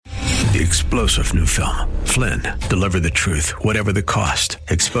the explosive new film, Flynn, Deliver the Truth, Whatever the Cost,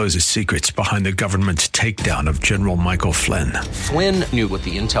 exposes secrets behind the government's takedown of General Michael Flynn. Flynn knew what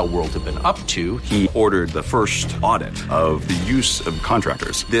the intel world had been up to. He ordered the first audit of the use of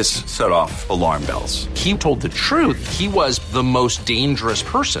contractors. This set off alarm bells. He told the truth. He was the most dangerous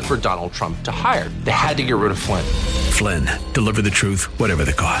person for Donald Trump to hire. They had to get rid of Flynn. Flynn, Deliver the Truth, Whatever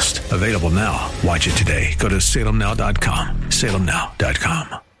the Cost. Available now. Watch it today. Go to salemnow.com.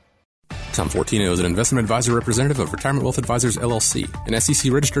 salemnow.com. Tom Fortino is an investment advisor representative of Retirement Wealth Advisors, LLC, an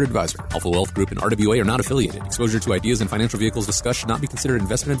SEC-registered advisor. Alpha Wealth Group and RWA are not affiliated. Exposure to ideas and financial vehicles discussed should not be considered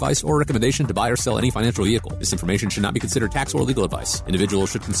investment advice or recommendation to buy or sell any financial vehicle. This information should not be considered tax or legal advice.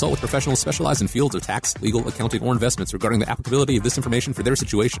 Individuals should consult with professionals specialized in fields of tax, legal, accounting, or investments regarding the applicability of this information for their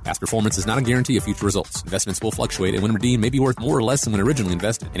situation. Past performance is not a guarantee of future results. Investments will fluctuate and when redeemed may be worth more or less than when originally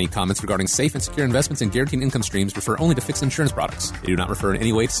invested. Any comments regarding safe and secure investments and guaranteed income streams refer only to fixed insurance products. They do not refer in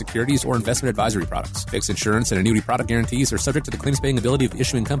any way to securities or investment advisory products. Fixed insurance and annuity product guarantees are subject to the claims-paying ability of the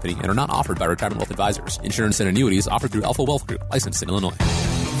issuing company and are not offered by Retirement Wealth Advisors. Insurance and annuities offered through Alpha Wealth Group, licensed in Illinois.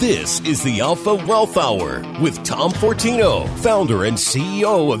 This is the Alpha Wealth Hour with Tom Fortino, founder and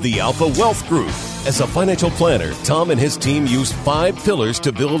CEO of the Alpha Wealth Group. As a financial planner, Tom and his team use 5 pillars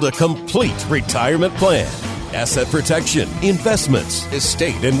to build a complete retirement plan. Asset protection, investments,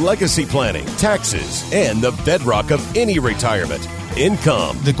 estate and legacy planning, taxes, and the bedrock of any retirement,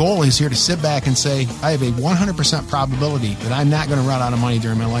 income. The goal is here to sit back and say, I have a 100% probability that I'm not going to run out of money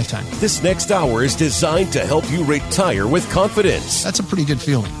during my lifetime. This next hour is designed to help you retire with confidence. That's a pretty good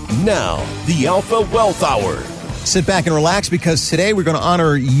feeling. Now, the Alpha Wealth Hour. Sit back and relax because today we're going to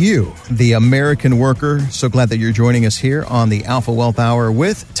honor you, the American worker. So glad that you're joining us here on the Alpha Wealth Hour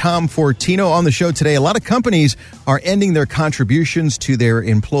with Tom Fortino. On the show today, a lot of companies are ending their contributions to their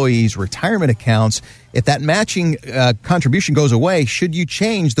employees' retirement accounts. If that matching contribution goes away, should you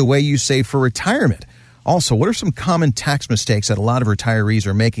change the way you save for retirement? Also, what are some common tax mistakes that a lot of retirees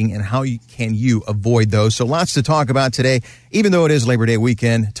are making and how can you avoid those? So lots to talk about today. Even though it is Labor Day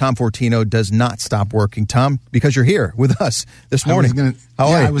weekend, Tom Fortino does not stop working. Tom, because you're here with us this morning.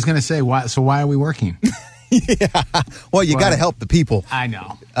 I was going to say, why are we working? Yeah. Well, you got to help the people. I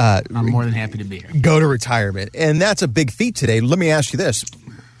know. I'm more than happy to be here. Go to retirement. And that's a big feat today. Let me ask you this.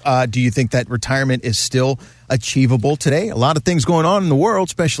 Do you think that retirement is still achievable today? A lot of things going on in the world,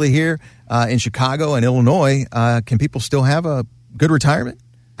 especially here in Chicago and Illinois. Can people still have a good retirement?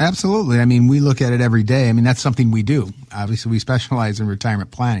 Absolutely. I mean, we look at it every day. I mean, that's something we do. Obviously, we specialize in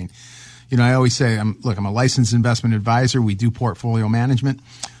retirement planning. You know, I always say, I'm a licensed investment advisor. We do portfolio management.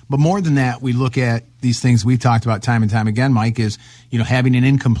 But more than that, we look at these things we've talked about time and time again, Mike, is, having an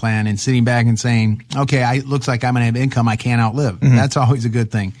income plan and sitting back and saying, okay, it looks like I'm going to have income I can't outlive. Mm-hmm. That's always a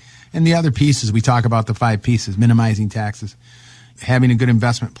good thing. And the other pieces, we talk about the 5 pieces, minimizing taxes, having a good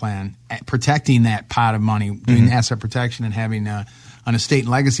investment plan, protecting that pot of money, doing asset protection and having an estate and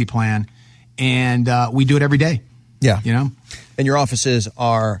legacy plan. And we do it every day. Yeah. And your offices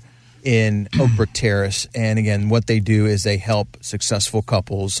are in Oak Brook Terrace. And again, what they do is they help successful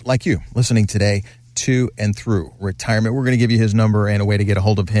couples like you listening today to and through retirement. We're going to give you his number and a way to get a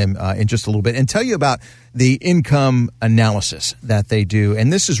hold of him in just a little bit and tell you about the income analysis that they do.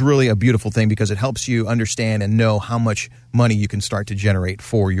 And this is really a beautiful thing because it helps you understand and know how much money you can start to generate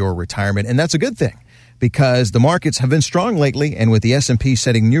for your retirement. And that's a good thing because the markets have been strong lately. And with the S&P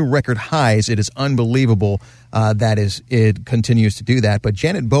setting new record highs, it is unbelievable it continues to do that. But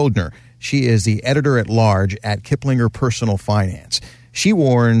Janet Bodner, she is the editor-at-large at Kiplinger Personal Finance. She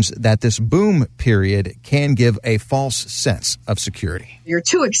warns that this boom period can give a false sense of security. You're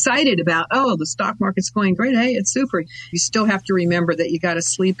too excited about, the stock market's going great. Hey, it's super. You still have to remember that you got to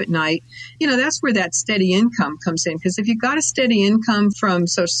sleep at night. That's where that steady income comes in. Because if you've got a steady income from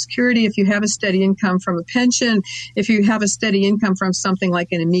Social Security, if you have a steady income from a pension, if you have a steady income from something like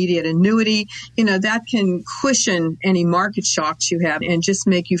an immediate annuity, that can cushion any market shocks you have and just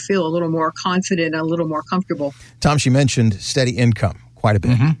make you feel a little more confident and a little more comfortable. Tom, she mentioned steady income quite a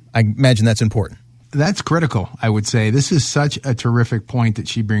bit. Mm-hmm. I imagine that's important. That's critical, I would say. This is such a terrific point that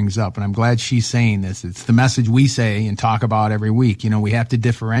she brings up, and I'm glad she's saying this. It's the message we say and talk about every week. We have to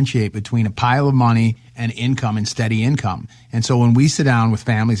differentiate between a pile of money and income and steady income. And so when we sit down with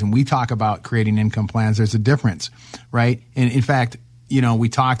families and we talk about creating income plans, there's a difference, right? And in fact, we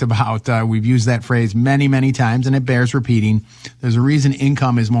talked about, we've used that phrase many, many times, and it bears repeating. There's a reason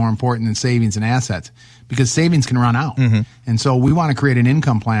income is more important than savings and assets, because savings can run out. Mm-hmm. And so we want to create an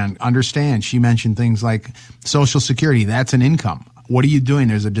income plan. Understand, she mentioned things like Social Security. That's an income. What are you doing?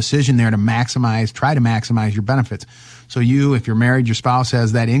 There's a decision there to try to maximize your benefits. So if you're married, your spouse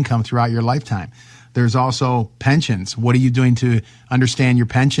has that income throughout your lifetime. There's also pensions. What are you doing to understand your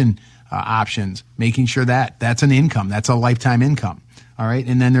pension options, making sure that that's an income, that's a lifetime income. All right.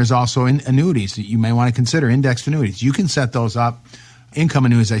 And then there's also annuities that you may want to consider, indexed annuities. You can set those up, income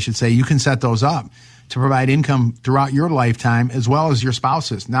annuities, I should say. You can set those up to provide income throughout your lifetime as well as your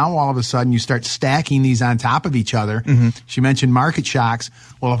spouse's. Now, all of a sudden, you start stacking these on top of each other. She mentioned market shocks.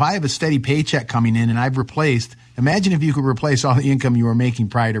 Well, if I have a steady paycheck coming in and I've replaced, imagine if you could replace all the income you were making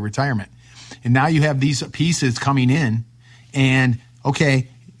prior to retirement. And now you have these pieces coming in and, okay,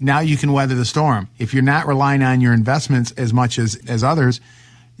 now you can weather the storm. If you're not relying on your investments as much as others,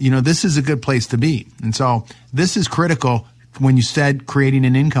 this is a good place to be. And so this is critical when you said creating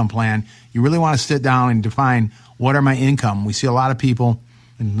an income plan. You really want to sit down and define what are my income. We see a lot of people,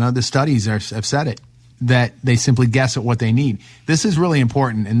 and the studies have said it, that they simply guess at what they need. This is really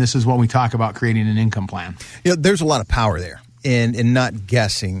important, and this is what we talk about creating an income plan. There's a lot of power there in not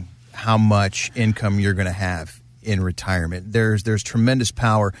guessing how much income you're going to have in retirement. There's tremendous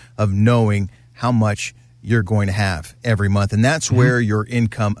power of knowing how much you're going to have every month, and that's where your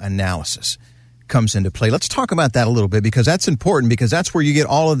income analysis comes into play. Let's talk about that a little bit, because that's important, because that's where you get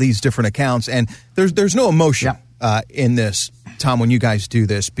all of these different accounts, and there's no emotion in this, Tom, when you guys do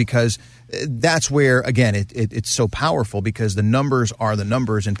this, because that's where, again, it's so powerful, because the numbers are the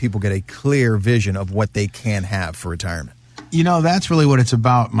numbers and people get a clear vision of what they can have for retirement. That's really what it's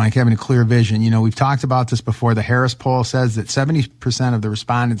about, Mike, having a clear vision. We've talked about this before. The Harris poll says that 70% of the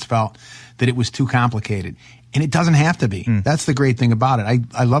respondents felt that it was too complicated. And it doesn't have to be. That's the great thing about it.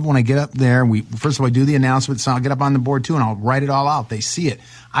 I love when I get up there, first of all, I do the announcement, so I'll get up on the board too, and I'll write it all out. They see it.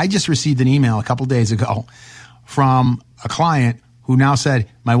 I just received an email a couple days ago from a client who now said,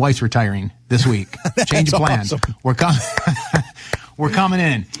 my wife's retiring this week. Change of plans. Awesome. We're coming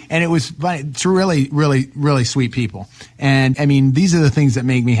in. And it was funny. It's really, really, really sweet people. And I mean, these are the things that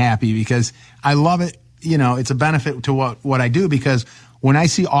make me happy, because I love it. It's a benefit to what I do, because when I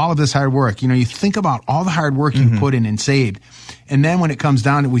see all of this hard work, you think about all the hard work you put in and saved. And then when it comes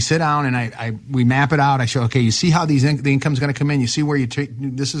down to, we sit down and we map it out. I show, okay, you see how the income's going to come in. You see where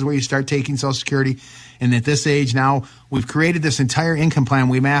this is where you start taking Social Security. And at this age now, we've created this entire income plan.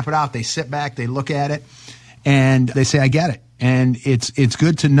 We map it out. They sit back, they look at it, and they say, I get it. And it's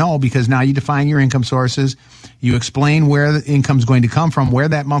good to know, because now you define your income sources. You explain where the income's going to come from, where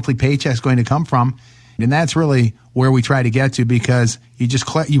that monthly paycheck's going to come from. And that's really where we try to get to, because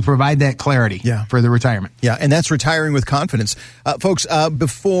you provide that clarity for the retirement. Yeah, and that's retiring with confidence. Folks,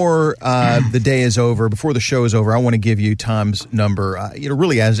 before the day is over, before the show is over, I want to give you Tom's number,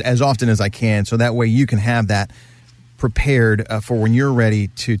 really as often as I can, so that way you can have that prepared for when you're ready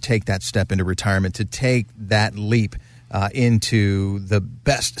to take that step into retirement, to take that leap into the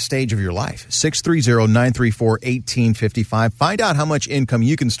best stage of your life. 630-934-1855. Find out how much income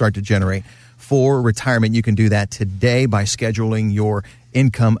you can start to generate for retirement. You can do that today by scheduling your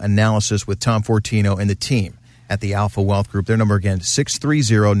income analysis with Tom Fortino and the team at the Alpha Wealth Group. Their number again,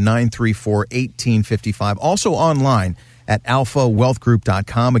 630-934-1855. Also online at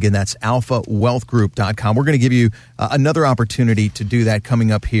alphawealthgroup.com. Again, that's alphawealthgroup.com. We're going to give you another opportunity to do that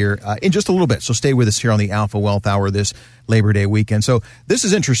coming up here in just a little bit. So stay with us here on the Alpha Wealth Hour this Labor Day weekend. So this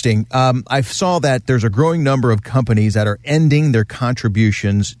is interesting. I saw that there's a growing number of companies that are ending their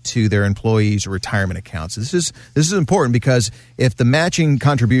contributions to their employees' retirement accounts. This is important, because if the matching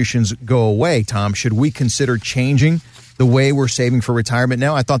contributions go away, Tom, should we consider changing the way we're saving for retirement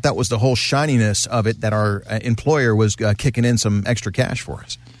now? I thought that was the whole shininess of it, that our employer was kicking in some extra cash for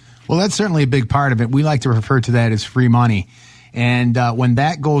us. Well, that's certainly a big part of it. We like to refer to that as free money. And when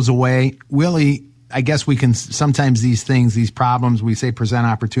that goes away, really, I guess we can sometimes these problems, we say present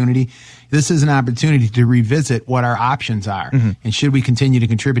opportunity. This is an opportunity to revisit what our options are. And should we continue to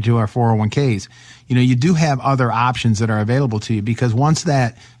contribute to our 401ks? You do have other options that are available to you, because once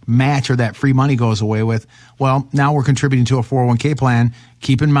that match or that free money goes away with, well, now we're contributing to a 401k plan.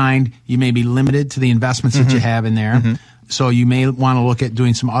 Keep in mind, you may be limited to the investments that you have in there. So you may want to look at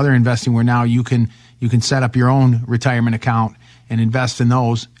doing some other investing where now you can set up your own retirement account and invest in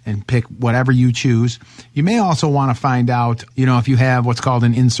those and pick whatever you choose. You may also want to find out, if you have what's called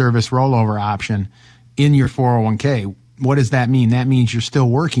an in-service rollover option in your 401k. What does that mean? That means you're still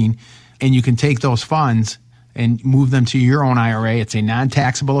working, and you can take those funds and move them to your own IRA. It's a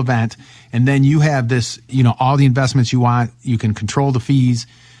non-taxable event. And then you have this, all the investments you want. You can control the fees.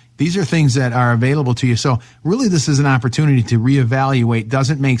 These are things that are available to you. So really, this is an opportunity to reevaluate. Does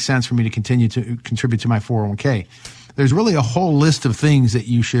it make sense for me to continue to contribute to my 401k? There's really a whole list of things that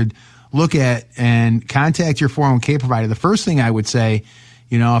you should look at and contact your 401k provider. The first thing I would say,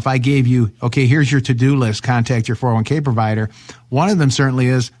 if I gave you, okay, here's your to-do list, contact your 401k provider. One of them certainly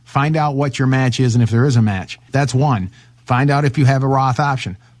is find out what your match is and if there is a match. That's one. Find out if you have a Roth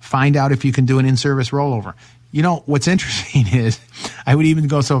option. Find out if you can do an in-service rollover. You know, what's interesting is I would even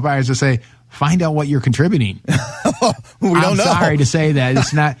go so far as to say, find out what you're contributing. We don't know. I'm sorry to say that.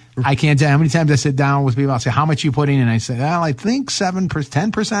 It's not, I can't tell how many times I sit down with people, I'll say, how much you putting in? And I say, well, I think 7%,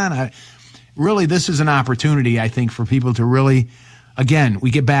 10%. Really, this is an opportunity, I think, for people to really, again,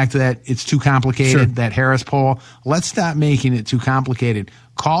 we get back to that, it's too complicated, that Harris poll. Let's stop making it too complicated.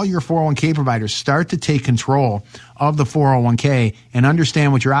 Call your 401k providers. Start to take control of the 401k and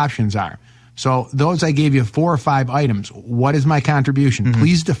understand what your options are. So those I gave you 4 or 5 items. What is my contribution?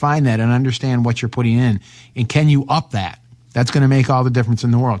 Please define that and understand what you're putting in. And can you up that? That's going to make all the difference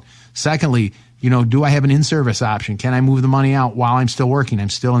in the world. Secondly, you know, do I have an in-service option? Can I move the money out while I'm still working? I'm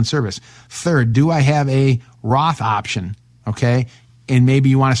still in service. Third, do I have a Roth option? Okay. And maybe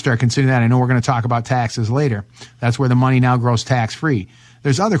you want to start considering that. I know we're going to talk about taxes later. That's where the money now grows tax-free.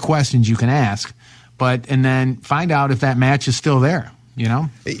 There's other questions you can ask, and then find out if that match is still there. You know,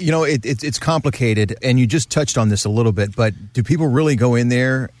 it's complicated, and you just touched on this a little bit, but do people really go in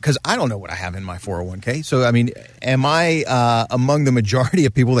there? Because I don't know what I have in my 401k. So, I mean, am I among the majority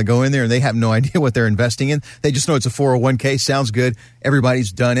of people that go in there and they have no idea what they're investing in? They just know it's a 401k, sounds good.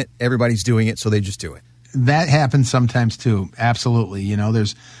 Everybody's done it. Everybody's doing it. So they just do it. That happens sometimes too. Absolutely. You know,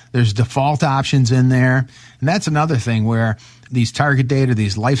 there's default options in there. And that's another thing where these target date or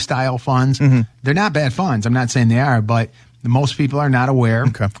these lifestyle funds, they're not bad funds. I'm not saying they are, but most people are not aware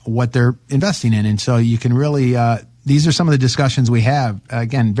of what they're investing in. And so you can really, these are some of the discussions we have.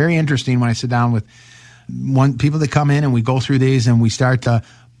 Again, very interesting when I sit down with people that come in and we go through these and we start to,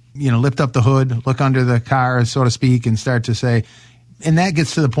 lift up the hood, look under the car, so to speak, and start to say, and that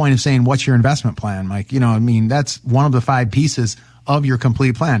gets to the point of saying, what's your investment plan, Mike? That's one of the 5 pieces of your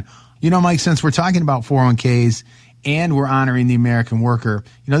complete plan. Mike, since we're talking about 401ks and we're honoring the American worker,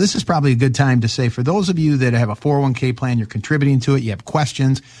 this is probably a good time to say, for those of you that have a 401k plan, you're contributing to it, you have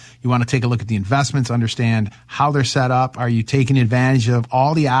questions, you want to take a look at the investments, understand how they're set up. Are you taking advantage of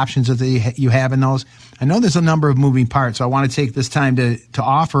all the options that you have in those? I know there's a number of moving parts, so I want to take this time to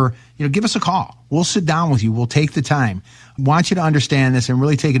offer, give us a call. We'll sit down with you. We'll take the time. I want you to understand this and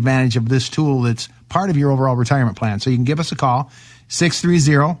really take advantage of this tool that's part of your overall retirement plan. So you can give us a call,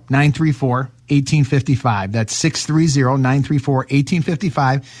 630-934-1855. That's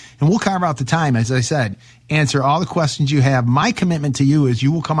 630-934-1855. And we'll carve out the time, as I said, answer all the questions you have. My commitment to you is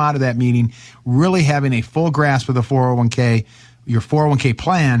you will come out of that meeting really having a full grasp of the 401k, your 401k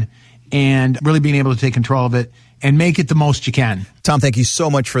plan, and really being able to take control of it and make it the most you can. Tom, thank you so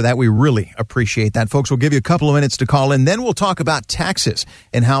much for that. We really appreciate that. Folks, we'll give you a couple of minutes to call in. Then we'll talk about taxes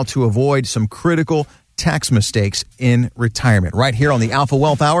and how to avoid some critical tax mistakes in retirement. Right here on the Alpha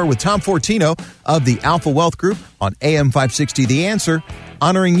Wealth Hour with Tom Fortino of the Alpha Wealth Group on AM 560 The Answer,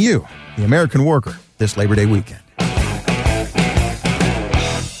 honoring you, the American worker, this Labor Day weekend.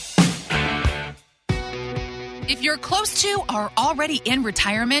 If you're close to or already in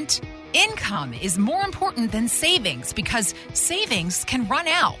retirement, income is more important than savings because savings can run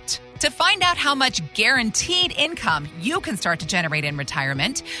out. To find out how much guaranteed income you can start to generate in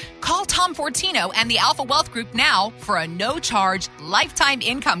retirement, call Tom Fortino and the Alpha Wealth Group now for a no-charge lifetime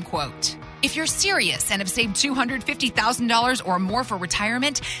income quote. If you're serious and have saved $250,000 or more for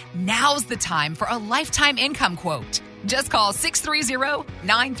retirement, now's the time for a lifetime income quote. Just call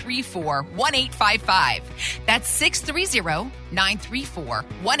 630-934-1855. That's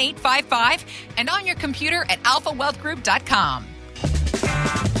 630-934-1855 and on your computer at alphawealthgroup.com.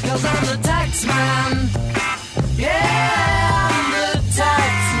 'Cause I'm the tax man. Yeah, I'm the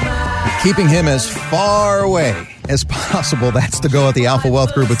tax man. Keeping him as far away as possible. That's the goal at the Alpha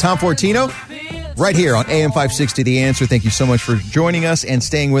Wealth Group with Tom Fortino. Right here on AM 560 The Answer. Thank you so much for joining us and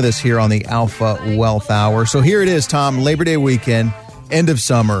staying with us here on the Alpha Wealth Hour. So here it is, Tom, Labor Day weekend, end of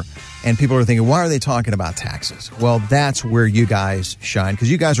summer, and people are thinking, why are they talking about taxes? Well, that's where you guys shine, because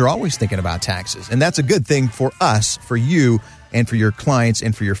you guys are always thinking about taxes. And that's a good thing for us, for you, and for your clients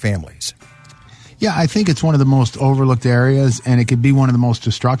and for your families. Yeah, I think it's one of the most overlooked areas, and it could be one of the most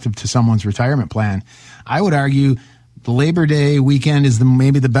destructive to someone's retirement plan. I would argue the Labor Day weekend is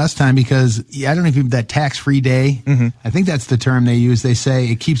maybe the best time because I don't know if you have that tax-free day. I think that's the term they use. They say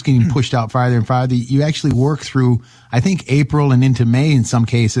it keeps getting pushed out farther and farther. You actually work through, I think, April and into May in some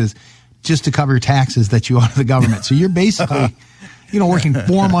cases just to cover taxes that you owe to the government. So you're basically working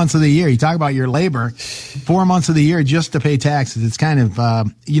 4 months of the year. You talk about your labor, 4 months of the year just to pay taxes. It's kind of,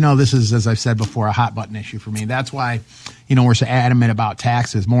 this is, as I've said before, a hot button issue for me. That's why, we're so adamant about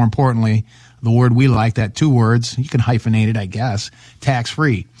taxes. More importantly, the word we like, that 2 words, you can hyphenate it, I guess,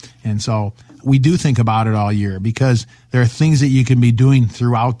 tax-free. And so we do think about it all year because there are things that you can be doing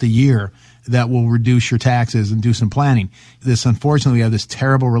throughout the year that will reduce your taxes and do some planning. Unfortunately, we have this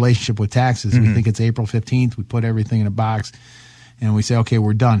terrible relationship with taxes. We think it's April 15th. We put everything in a box and we say, okay,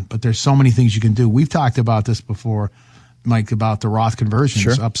 we're done. But there's so many things you can do. We've talked about this before, Mike, about the Roth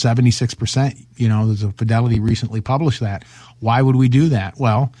conversions, up 76%. There's a Fidelity recently published that. Why would we do that?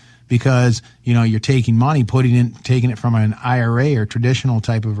 Well, because, you're taking money, taking it from an IRA or traditional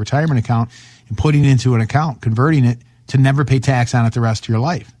type of retirement account and putting it into an account, converting it to never pay tax on it the rest of your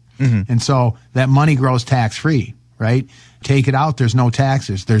life. And so that money grows tax-free, right? Take it out, there's no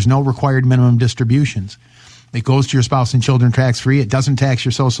taxes. There's no required minimum distributions. It goes to your spouse and children tax-free. It doesn't tax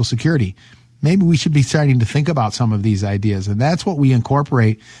your Social Security. Maybe we should be starting to think about some of these ideas. And that's what we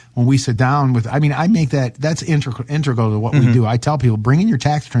incorporate when we sit down with, I make that's integral to what we do. I tell people, bring in your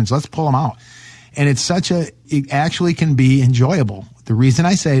tax returns, let's pull them out. And it actually can be enjoyable. The reason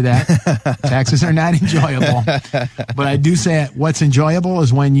I say that, taxes are not enjoyable, but I do say what's enjoyable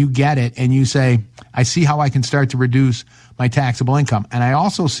is when you get it and you say, I see how I can start to reduce my taxable income. And I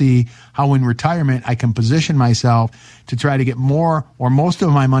also see how in retirement I can position myself to try to get more or most of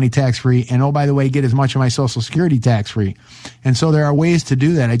my money tax-free and, oh, by the way, get as much of my Social Security tax-free. And so there are ways to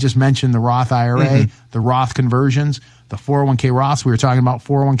do that. I just mentioned the Roth IRA, the Roth conversions, the 401k Roths. We were talking about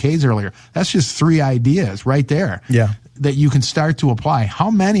 401ks earlier. That's just 3 ideas right there that you can start to apply.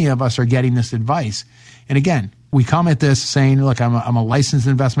 How many of us are getting this advice? And again, we come at this saying, look, I'm a licensed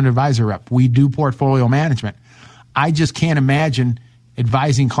investment advisor rep. We do portfolio management. I just can't imagine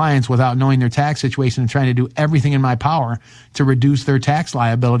advising clients without knowing their tax situation and trying to do everything in my power to reduce their tax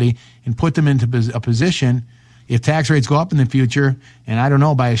liability and put them into a position if tax rates go up in the future, and I don't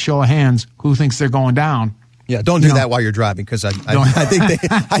know, by a show of hands, who thinks they're going down? Yeah, don't do that while you're driving, because I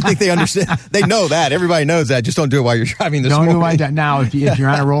think they understand. They know that. Everybody knows that. Just don't do it while you're driving this morning. Don't do it now. If you're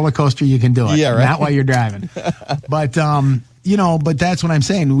on a roller coaster, you can do it. Yeah, right. Not while you're driving. But but that's what I'm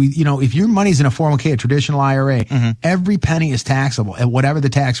saying. If your money's in a 401k, a traditional IRA, every penny is taxable at whatever the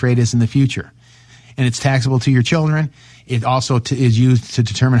tax rate is in the future, and it's taxable to your children. It also is used to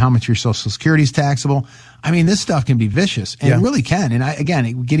determine how much your Social Security is taxable. This stuff can be vicious, and it really can.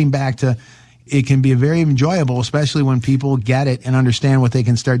 And getting back to, it can be very enjoyable, especially when people get it and understand what they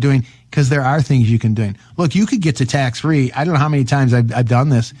can start doing, because there are things you can do. Look, you could get to tax-free. I don't know how many times I've done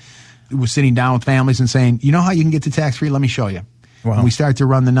this. We're sitting down with families and saying, you know how you can get to tax-free? Let me show you. Wow. And we start to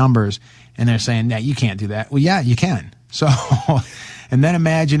run the numbers, and they're saying, nah, you can't do that. Well, yeah, you can. So, and then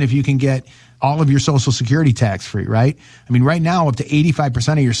imagine if you can get all of your Social Security tax-free, right? Right now, up to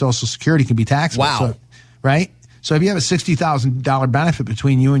 85% of your Social Security can be taxable. Wow. So, right? So if you have a $60,000 benefit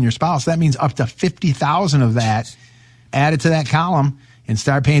between you and your spouse, that means up to $50,000 of that added to that column and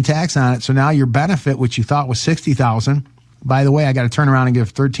start paying tax on it. So now your benefit, which you thought was $60,000, by the way, I got to turn around and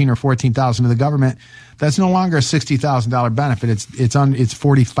give $13,000 or $14,000 to the government. That's no longer a $60,000 benefit. It's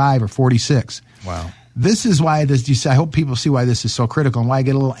 $45,000 or $46,000. Wow. This is why I hope people see why this is so critical and why I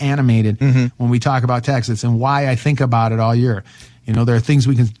get a little animated when we talk about taxes and why I think about it all year. There are things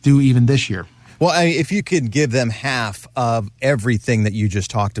we can do even this year. Well, if you could give them half of everything that you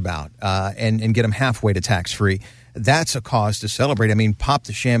just talked about and get them halfway to tax-free, that's a cause to celebrate. Pop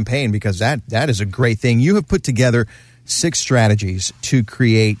the champagne, because that is a great thing. You have put together 6 strategies to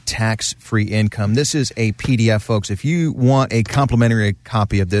create tax-free income. This is a PDF, folks. If you want a complimentary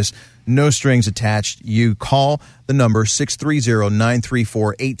copy of this, no strings attached, you call the number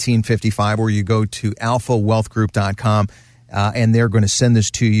 630-934-1855, or you go to alphawealthgroup.com. And they're going to send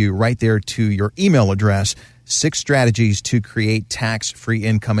this to you right there to your email address, 6 strategies to create tax-free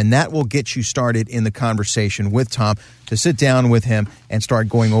income. And that will get you started in the conversation with Tom to sit down with him and start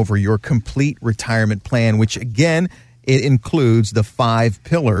going over your complete retirement plan, which, again, it includes the 5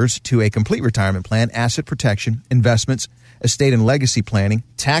 pillars to a complete retirement plan: asset protection, investments, estate and legacy planning,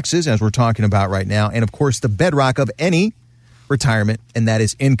 taxes, as we're talking about right now, and, of course, the bedrock of any retirement, and that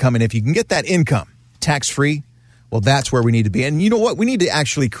is income. And if you can get that income tax-free, well, that's where we need to be. And you know what? We need to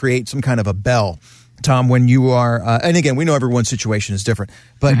actually create some kind of a bell, Tom, when you are, and again, we know everyone's situation is different,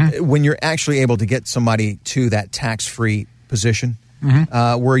 but when you're actually able to get somebody to that tax-free position,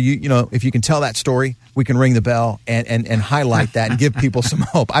 where if you can tell that story, we can ring the bell and highlight that and give people some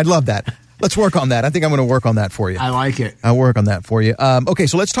hope. I'd love that. Let's work on that. I think I'm going to work on that for you. I like it. I'll work on that for you. Okay,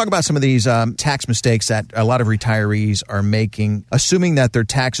 so let's talk about some of these tax mistakes that a lot of retirees are making, assuming that their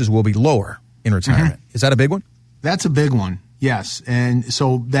taxes will be lower in retirement. Is that a big one? That's a big one, yes. And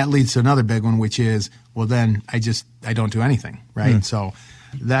so that leads to another big one, which is, well, then I don't do anything, right? So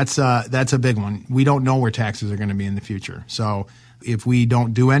that's a big one. We don't know where taxes are going to be in the future. So if we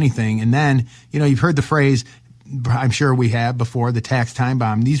don't do anything, and then, you've heard the phrase, I'm sure we have before, the tax time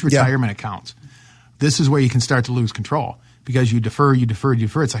bomb, these retirement accounts. This is where you can start to lose control, because you defer.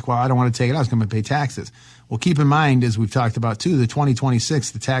 It's like, well, I don't want to take it out. It's going to pay taxes. Well, keep in mind, as we've talked about too, the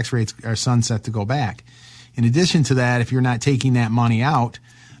 2026, the tax rates are sunset to go back. In addition to that, if you're not taking that money out,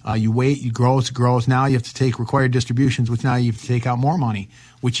 you wait, it grows. Now you have to take required distributions, which now you have to take out more money,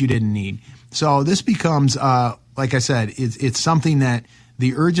 which you didn't need. So this becomes, like I said, it's something that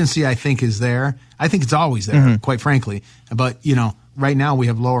the urgency, I think, is there. I think it's always there, quite frankly. But, right now we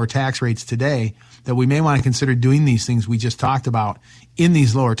have lower tax rates today that we may want to consider doing these things we just talked about in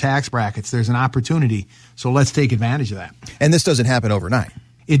these lower tax brackets. There's an opportunity. So let's take advantage of that. And this doesn't happen overnight.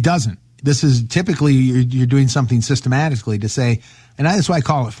 It doesn't. This is typically you're doing something systematically to say, and that's why I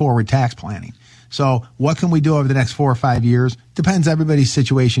call it forward tax planning. So what can we do over the next 4 or 5 years? Depends. Everybody's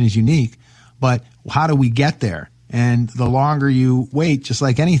situation is unique, but how do we get there? And the longer you wait, just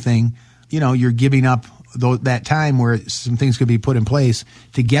like anything, you're giving up that time where some things could be put in place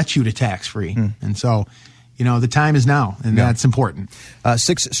to get you to tax-free. And so, the time is now, and that's important.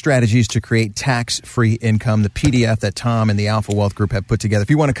 6 strategies to create tax-free income, the PDF that Tom and the Alpha Wealth Group have put together.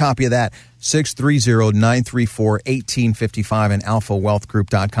 If you want a copy of that, 630-934-1855 and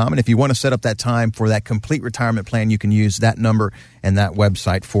alphawealthgroup.com. And if you want to set up that time for that complete retirement plan, you can use that number and that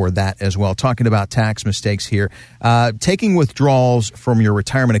website for that as well. Talking about tax mistakes here, taking withdrawals from your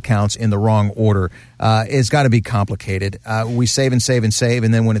retirement accounts in the wrong order has got to be complicated. We save and save and save,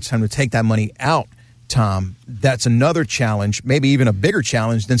 and then when it's time to take that money out, Tom, that's another challenge, maybe even a bigger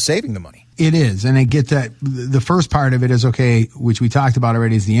challenge than saving the money. It is. And I get that the first part of it is, okay, which we talked about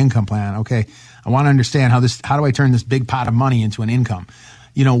already, is the income plan. Okay, I want to understand how do I turn this big pot of money into an income?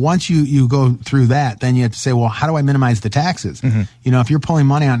 Once you go through that, then you have to say, well, how do I minimize the taxes? If you're pulling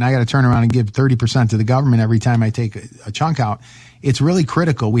money out and I got to turn around and give 30% to the government every time I take a chunk out, it's really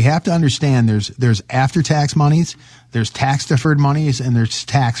critical. We have to understand there's after-tax monies, there's tax-deferred monies, and there's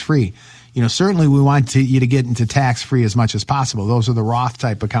tax-free. Certainly we want you to get into tax-free as much as possible. Those are the Roth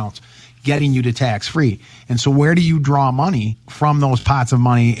type accounts, getting you to tax-free. And so where do you draw money from those pots of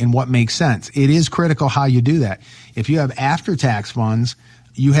money and what makes sense? It is critical how you do that. If you have after-tax funds,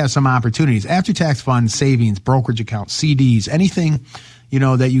 you have some opportunities. After-tax funds, savings, brokerage accounts, CDs, anything,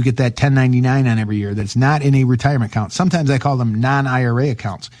 that you get that 1099 on every year that's not in a retirement account. Sometimes I call them non-IRA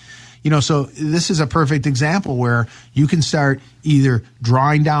accounts. So this is a perfect example where you can start either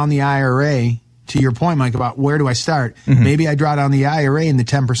drawing down the IRA, to your point, Mike, about where do I start? Maybe I draw down the IRA in the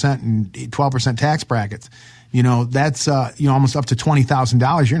 10% and 12% tax brackets. That's, almost up to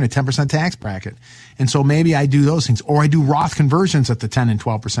 $20,000. You're in a 10% tax bracket. And so maybe I do those things, or I do Roth conversions at the 10 and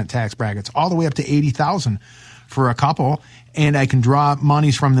 12% tax brackets, all the way up to $80,000 for a couple. And I can draw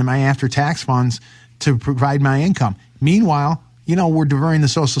monies from my after-tax funds to provide my income. Meanwhile, we're diverting the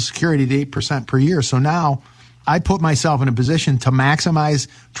Social Security to 8% per year. So now I put myself in a position to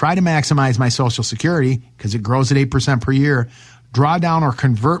try to maximize my Social Security because it grows at 8% per year, draw down or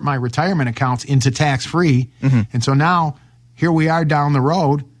convert my retirement accounts into tax-free. And so now here we are down the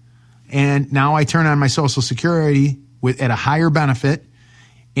road, and now I turn on my Social Security at a higher benefit.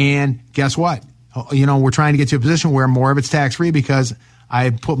 And guess what? We're trying to get to a position where more of it's tax-free because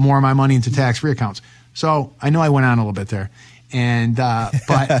I put more of my money into tax-free accounts. So I know I went on a little bit there.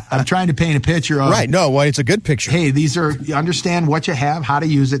 But I'm trying to paint a picture of right. No, well, it's a good picture. Hey, you understand what you have, how to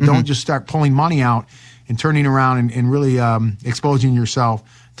use it. Don't just start pulling money out and turning around and really exposing yourself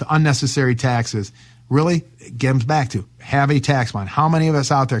to unnecessary taxes. Really, it comes back to have a tax plan. How many of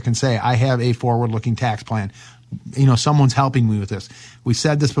us out there can say, I have a forward-looking tax plan? Someone's helping me with this. We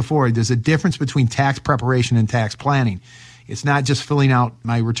said this before. There's a difference between tax preparation and tax planning. It's not just filling out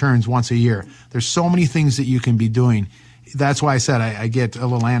my returns once a year. There's so many things that you can be doing. That's why I said I get a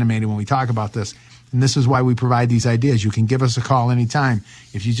little animated when we talk about this. And this is why we provide these ideas. You can give us a call anytime.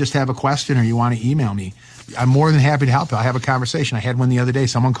 If you just have a question or you want to email me, I'm more than happy to help you. I'll have a conversation. I had one the other day.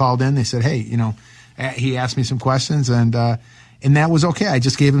 Someone called in. They said, hey, he asked me some questions, and that was okay. I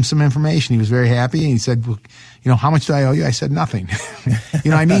just gave him some information. He was very happy. And he said, well, how much do I owe you? I said, nothing.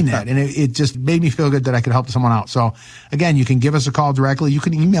 I mean that. And it just made me feel good that I could help someone out. So, again, you can give us a call directly. You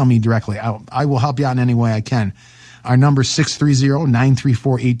can email me directly. I will help you out in any way I can. Our number is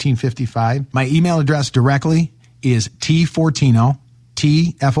 630-934-1855. My email address directly is tfortino,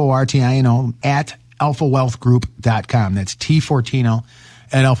 T-F-O-R-T-I-N-O, at alphawealthgroup.com. That's tfortino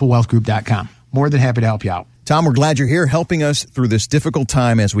at alphawealthgroup.com. More than happy to help you out. Tom, we're glad you're here helping us through this difficult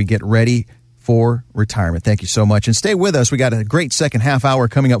time as we get ready for retirement. Thank you so much. And stay with us. We got a great second half hour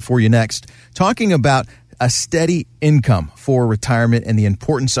coming up for you next, talking about a steady income for retirement and the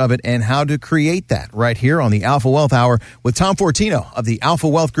importance of it and how to create that right here on the Alpha Wealth Hour with Tom Fortino of the Alpha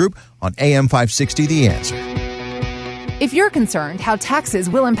Wealth Group on AM 560, The Answer. If you're concerned how taxes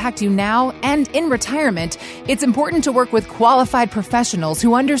will impact you now and in retirement, it's important to work with qualified professionals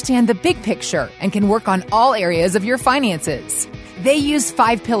who understand the big picture and can work on all areas of your finances. They use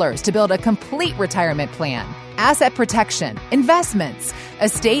 5 pillars to build a complete retirement plan: asset protection, investments,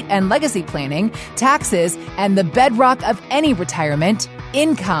 estate and legacy planning, taxes, and the bedrock of any retirement,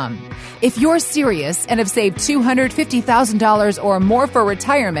 income. If you're serious and have saved $250,000 or more for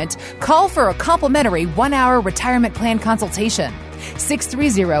retirement, call for a complimentary 1-hour retirement plan consultation.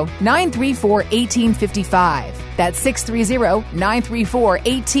 630-934-1855. That's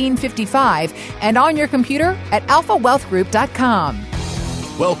 630-934-1855 and on your computer at alphawealthgroup.com.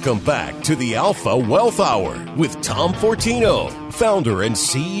 Welcome back to the Alpha Wealth Hour with Tom Fortino, founder and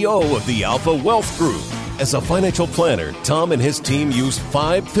CEO of the Alpha Wealth Group. As a financial planner, Tom and his team use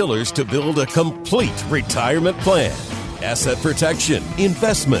 5 pillars to build a complete retirement plan: asset protection,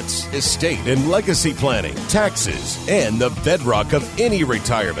 investments, estate and legacy planning, taxes, and the bedrock of any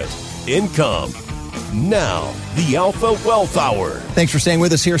retirement, income. Now, the Alpha Wealth Hour. Thanks for staying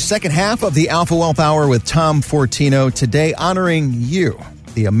with us here. Second half of the Alpha Wealth Hour with Tom Fortino. Today, honoring you,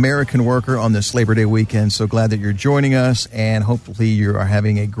 the American worker, on this Labor Day weekend. So glad that you're joining us, and hopefully you are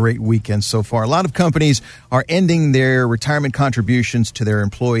having a great weekend so far. A lot of companies are ending their retirement contributions to their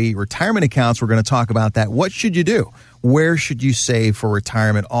employee retirement accounts. We're going to talk about that. What should you do? Where should you save for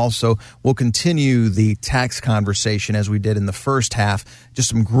retirement? Also, we'll continue the tax conversation as we did in the first half. Just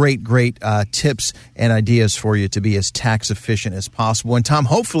some great tips and ideas for you to be as tax efficient as possible. And Tom,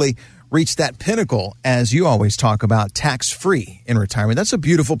 hopefully reach that pinnacle, as you always talk about, tax-free in retirement. That's a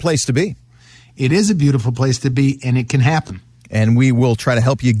beautiful place to be. It is a beautiful place to be, and it can happen. And we will try to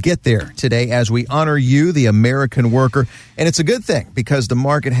help you get there today as we honor you, the American worker. And it's a good thing because the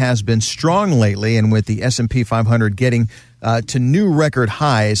market has been strong lately, and with the S&P 500 getting to new record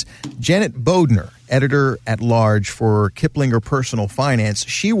highs, Janet Bodner, editor-at-large for Kiplinger Personal Finance,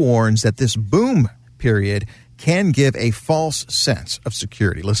 she warns that this boom period can give a false sense of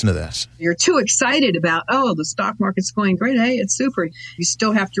security. Listen to this. You're too excited about, the stock market's going great. Hey, it's super. You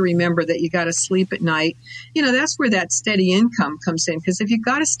still have to remember that you got to sleep at night. That's where that steady income comes in. Because if you've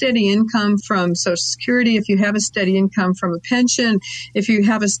got a steady income from Social Security, if you have a steady income from a pension, if you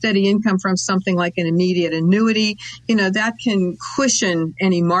have a steady income from something like an immediate annuity, that can cushion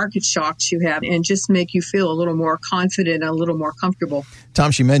any market shocks you have and just make you feel a little more confident and a little more comfortable. Tom,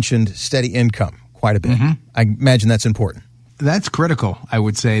 she mentioned steady income quite a bit. Mm-hmm. I imagine that's important. That's critical, I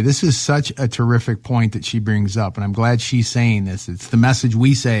would say. This is such a terrific point that she brings up, and I'm glad she's saying this. It's the message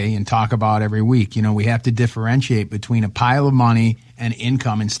we say and talk about every week. We have to differentiate between a pile of money and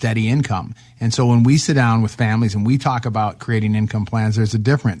income and steady income. And so when we sit down with families and we talk about creating income plans, there's a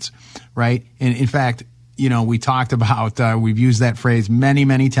difference, right? And in fact, we talked about, we've used that phrase many,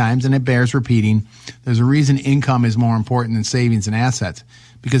 many times, and it bears repeating. There's a reason income is more important than savings and assets,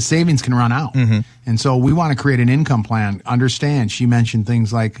 because savings can run out. Mm-hmm. And so we want to create an income plan. Understand, she mentioned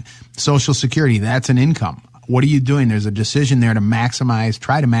things like Social Security. That's an income. What are you doing? There's a decision there to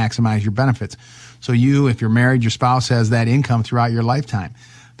try to maximize your benefits. So if you're married, your spouse has that income throughout your lifetime.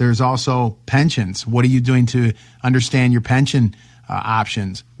 There's also pensions. What are you doing to understand your pension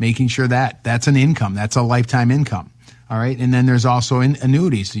options? Making sure that's an income. That's a lifetime income. All right. And then there's also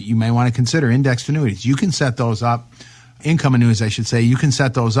annuities that you may want to consider, indexed annuities. You can set those up. Income annuities, I should say, you can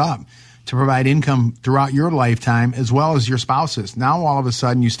set those up to provide income throughout your lifetime as well as your spouse's. Now, all of a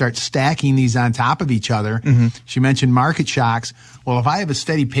sudden, you start stacking these on top of each other. Mm-hmm. She mentioned market shocks. Well, if I have a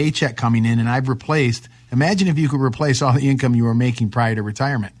steady paycheck coming in and imagine if you could replace all the income you were making prior to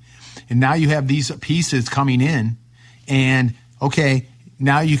retirement. And now you have these pieces coming in, and okay,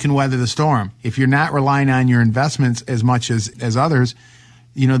 now you can weather the storm. If you're not relying on your investments as much as others,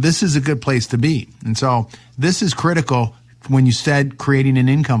 this is a good place to be. And so this is critical when you said creating an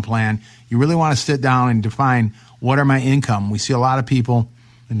income plan. You really want to sit down and define, what are my income? We see a lot of people,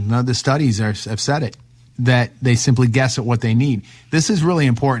 and the studies have said it, that they simply guess at what they need. This is really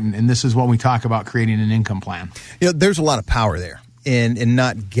important, and this is what we talk about creating an income plan. There's a lot of power there in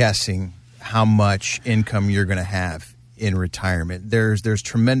not guessing how much income you're going to have in retirement. There's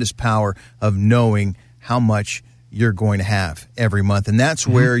tremendous power of knowing how much you're going to have every month. And that's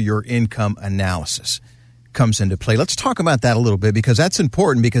mm-hmm. where your income analysis comes into play. Let's talk about that a little bit, because that's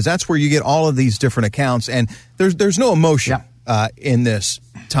important, because that's where you get all of these different accounts. And there's no emotion in this,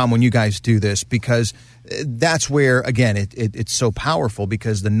 Tom, when you guys do this, because that's where, again, it's so powerful,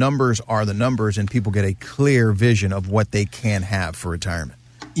 because the numbers are the numbers and people get a clear vision of what they can have for retirement.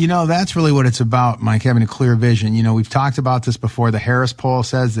 That's really what it's about, Mike, having a clear vision. We've talked about this before. The Harris poll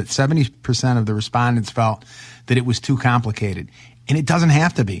says that 70% of the respondents felt that it was too complicated. And it doesn't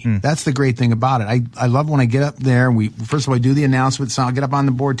have to be. That's the great thing about it. I love when I get up there. First of all, I do the announcements. So I'll get up on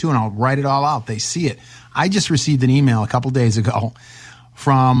the board too, and I'll write it all out. They see it. I just received an email a couple days ago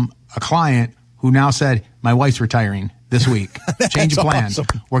from a client who now said, my wife's retiring this week. Change of plan. Awesome.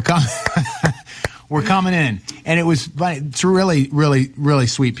 We're coming in. And it was funny. It's really, really, really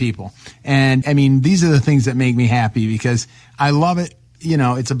sweet people. And I mean, these are the things that make me happy because I love it. You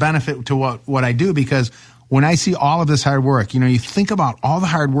know, it's a benefit to what I do because when I see all of this hard work, you think about all the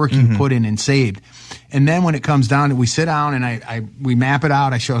hard work you put in and saved. And then when it comes down to, we sit down and we map it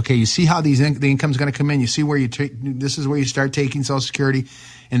out. I show, okay, you see how the income's going to come in. You see where this is where you start taking Social Security.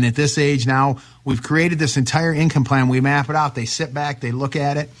 And at this age now, we've created this entire income plan. We map it out. They sit back, they look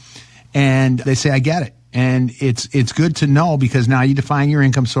at it, and they say, I get it. And it's good to know because now you define your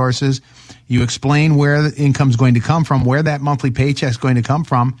income sources. You explain where the income's going to come from, where that monthly paycheck's going to come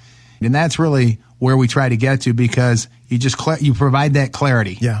from. And that's really where we try to get to because you provide that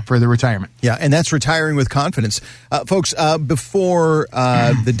clarity for the retirement. Yeah, and that's retiring with confidence. Folks, before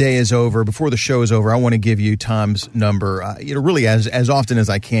the day is over, before the show is over, I want to give you Tom's number, really as often as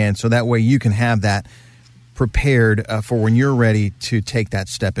I can, so that way you can have that prepared for when you're ready to take that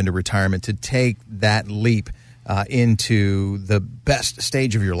step into retirement, to take that leap into the best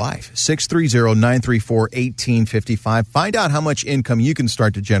stage of your life. 630-934-1855. Find out how much income you can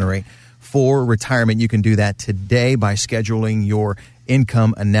start to generate for retirement. You can do that today by scheduling your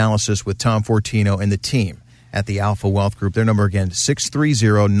income analysis with Tom Fortino and the team at the Alpha Wealth Group. Their number again,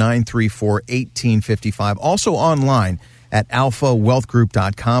 630-934-1855. Also online at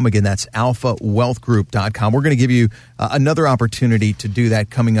alphawealthgroup.com. Again, that's alphawealthgroup.com. We're going to give you another opportunity to do that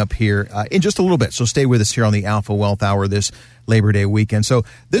coming up here in just a little bit. So stay with us here on the Alpha Wealth Hour this Labor Day weekend. So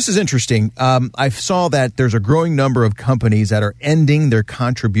this is interesting. I saw that there's a growing number of companies that are ending their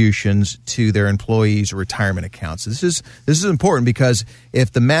contributions to their employees' retirement accounts. This is important because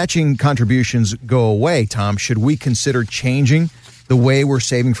if the matching contributions go away, Tom, should we consider changing the way we're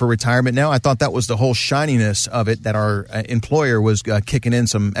saving for retirement now? I thought that was the whole shininess of it, that our employer was kicking in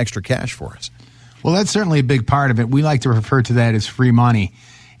some extra cash for us. Well, that's certainly a big part of it. We like to refer to that as free money.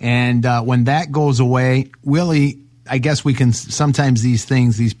 And when that goes away, really, I guess we can sometimes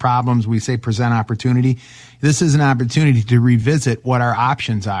these problems, we say present opportunity. This is an opportunity to revisit what our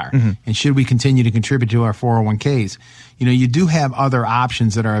options are. And should we continue to contribute to our 401ks? You do have other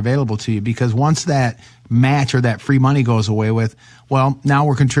options that are available to you because once that match or that free money goes away with, well, now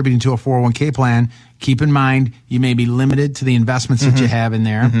we're contributing to a 401k plan. Keep in mind, you may be limited to the investments that you have in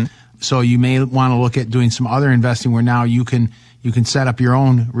there. So you may want to look at doing some other investing where now you can set up your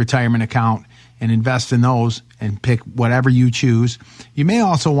own retirement account and invest in those and pick whatever you choose. You may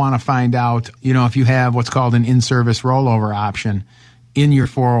also want to find out, if you have what's called an in-service rollover option in your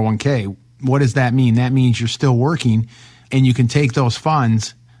 401k. What does that mean? That means you're still working and you can take those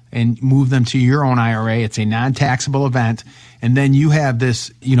funds and move them to your own IRA. It's a non-taxable event. And then you have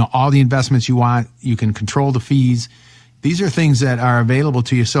this, all the investments you want. You can control the fees. These are things that are available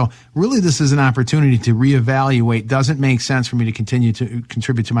to you. So really this is an opportunity to reevaluate. Does it make sense for me to continue to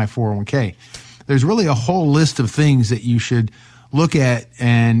contribute to my 401k? There's really a whole list of things that you should look at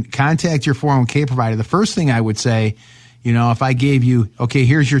and contact your 401k provider. The first thing I would say, if I gave you, okay,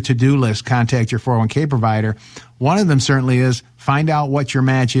 here's your to-do list, contact your 401k provider. One of them certainly is find out what your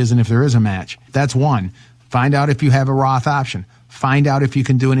match is and if there is a match. That's one. Find out if you have a Roth option. Find out if you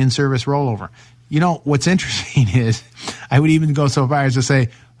can do an in-service rollover. What's interesting is I would even go so far as to say,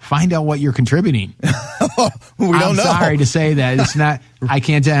 find out what you're contributing. We don't know. I'm sorry to say that. It's not, I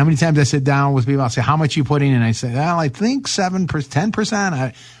can't tell you how many times I sit down with people, I'll say, how much you put in? And I say, well, I think 7%,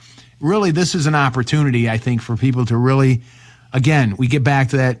 10%. Really, this is an opportunity, I think, for people to really, again, we get back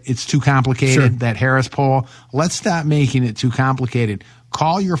to that, it's too complicated, that Harris poll. Let's stop making it too complicated.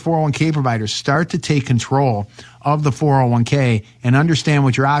 Call your 401k provider. Start to take control of the 401k and understand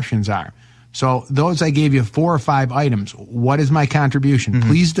what your options are. So those, I gave you 4 or 5 items. What is my contribution?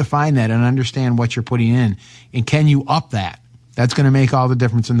 Please define that and understand what you're putting in. And can you up that? That's going to make all the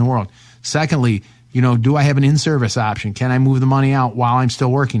difference in the world. Secondly, do I have an in-service option? Can I move the money out while I'm still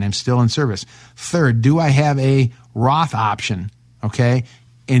working? I'm still in service. Third, do I have a Roth option? Okay.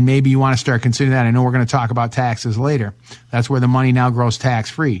 And maybe you want to start considering that. I know we're going to talk about taxes later. That's where the money now grows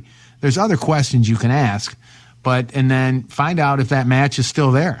tax-free. There's other questions you can ask, and then find out if that match is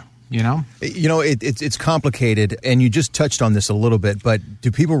still there. It's complicated, and you just touched on this a little bit, but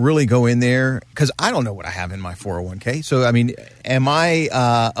do people really go in there? Because I don't know what I have in my 401k. So, am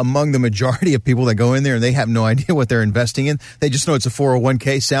I among the majority of people that go in there and they have no idea what they're investing in? They just know it's a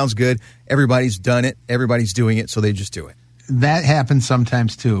 401k, sounds good, everybody's done it, everybody's doing it, so they just do it. that happens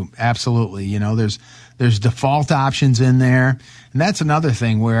sometimes too. Absolutely. You know, there's default options in there. And that's another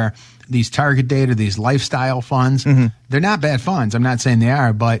thing where these target date or these lifestyle funds, they're not bad funds. I'm not saying they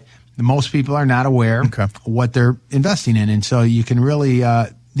are, but most people are not aware of what they're investing in. And so you can really,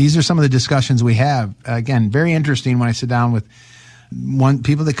 these are some of the discussions we have. Again, very interesting when I sit down with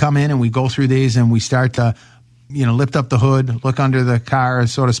people that come in and we go through these and we start to, lift up the hood, look under the car,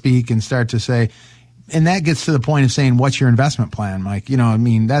 so to speak, and start to say, and that gets to the point of saying, what's your investment plan, Mike?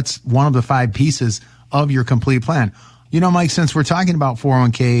 That's one of the 5 pieces of your complete plan. Mike, since we're talking about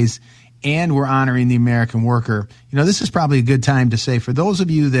 401ks and we're honoring the American worker, this is probably a good time to say, for those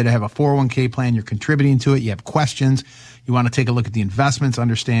of you that have a 401k plan, you're contributing to it, you have questions, you want to take a look at the investments,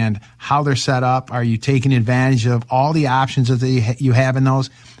 understand how they're set up. Are you taking advantage of all the options that you have in those?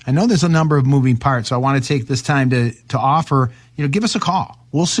 I know there's a number of moving parts, so I want to take this time to offer, give us a call.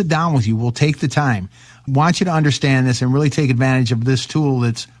 We'll sit down with you. We'll take the time. Want you to understand this and really take advantage of this tool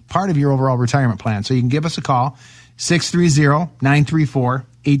that's part of your overall retirement plan. So you can give us a call,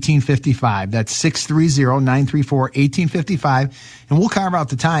 630-934-1855. That's 630-934-1855. And we'll carve out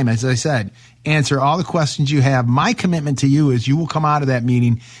the time, as I said, answer all the questions you have. My commitment to you is you will come out of that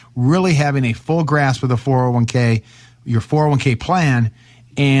meeting really having a full grasp of the 401k, your 401k plan,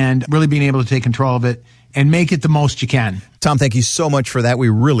 and really being able to take control of it and make it the most you can. Tom, thank you so much for that. We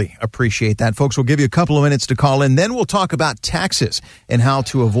really appreciate that. Folks, we'll give you a couple of minutes to call in. Then we'll talk about taxes and how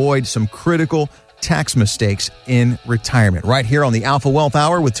to avoid some critical tax mistakes in retirement. Right here on the Alpha Wealth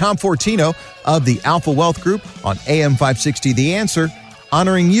Hour with Tom Fortino of the Alpha Wealth Group on AM 560 The Answer,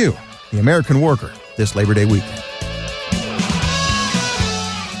 honoring you, the American worker, this Labor Day weekend.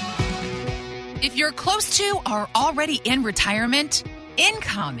 If you're close to or already in retirement,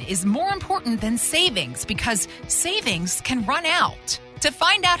 income is more important than savings because savings can run out. To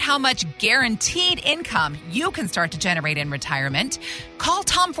find out how much guaranteed income you can start to generate in retirement, call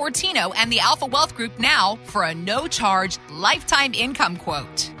Tom Fortino and the Alpha Wealth Group now for a no-charge lifetime income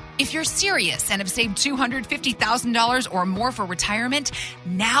quote. If you're serious and have saved $250,000 or more for retirement,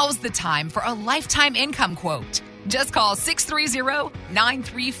 now's the time for a lifetime income quote. Just call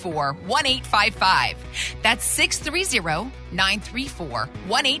 630-934-1855. That's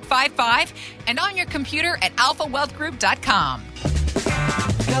 630-934-1855 and on your computer at alphawealthgroup.com.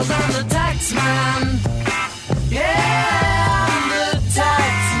 'Cause I'm the tax man. Yeah, I'm the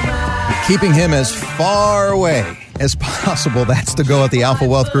tax man. Keeping him as far away as possible. That's the goal at the Alpha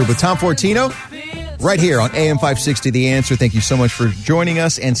Wealth Group with Tom Fortino. Right here on AM 560 The Answer. Thank you so much for joining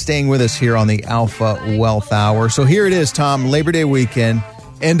us and staying with us here on the Alpha Wealth Hour. So here it is, Tom, Labor Day weekend,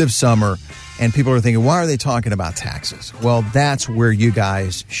 end of summer, and people are thinking, why are they talking about taxes? Well, that's where you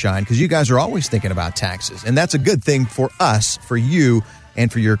guys shine, because you guys are always thinking about taxes. And that's a good thing for us, for you,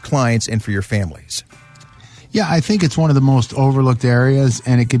 and for your clients and for your families. Yeah, I think it's one of the most overlooked areas,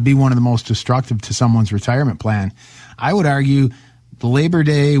 and it could be one of the most destructive to someone's retirement plan. I would argue the Labor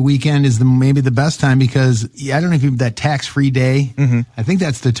Day weekend is maybe the best time because I don't know if you that tax-free day. I think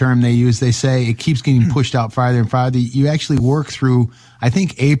that's the term they use. They say it keeps getting pushed out farther and farther. You actually work through, I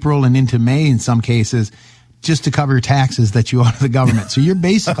think, April and into May in some cases just to cover taxes that you owe to the government. So you're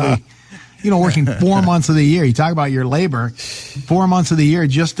basically, working 4 months of the year. You talk about your labor, 4 months of the year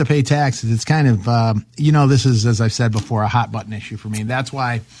just to pay taxes. It's kind of, this is, as I've said before, a hot button issue for me. That's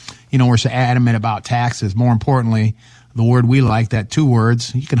why, we're so adamant about taxes. More importantly, the word we like, that 2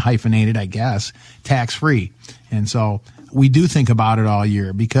 words, you can hyphenate it, I guess, tax-free. And so we do think about it all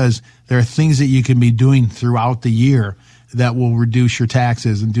year because there are things that you can be doing throughout the year that will reduce your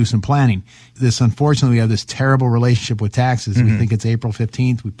taxes and do some planning. Unfortunately, we have this terrible relationship with taxes. We think it's April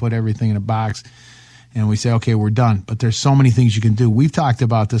 15th. We put everything in a box and we say, okay, we're done. But there's so many things you can do. We've talked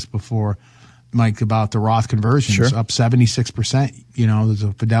about this before, Mike, about the Roth conversions, up 76%. There's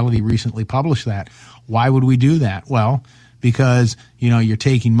a Fidelity recently published that. Why would we do that? Well, because, you're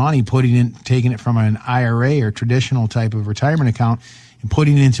taking money, taking it from an IRA or traditional type of retirement account and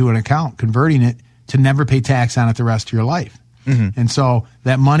putting it into an account, converting it to never pay tax on it the rest of your life. And so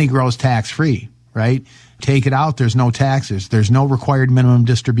that money grows tax-free, right? Take it out, there's no taxes. There's no required minimum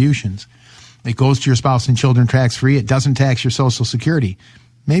distributions. It goes to your spouse and children tax-free. It doesn't tax your Social Security.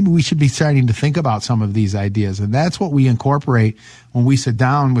 Maybe we should be starting to think about some of these ideas. And that's what we incorporate when we sit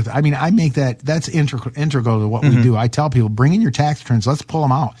down with, I make that's integral to what we do. I tell people, bring in your tax returns. Let's pull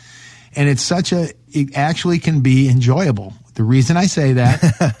them out. And it actually can be enjoyable. The reason I say that,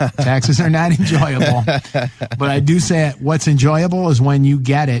 taxes are not enjoyable, but I do say what's enjoyable is when you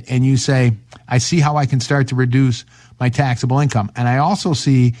get it and you say, I see how I can start to reduce my taxable income. And I also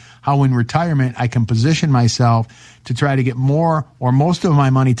see how in retirement I can position myself to try to get more or most of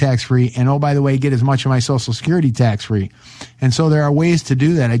my money tax-free, and, oh, by the way, get as much of my Social Security tax-free. And so there are ways to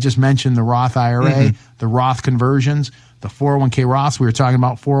do that. I just mentioned the Roth IRA, the Roth conversions, the 401k Roths. We were talking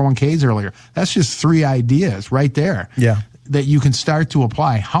about 401ks earlier. That's just 3 ideas right there that you can start to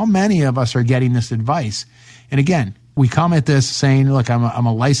apply. How many of us are getting this advice? And again, we come at this saying, look, I'm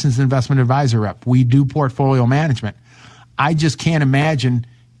a licensed investment advisor rep. We do portfolio management. I just can't imagine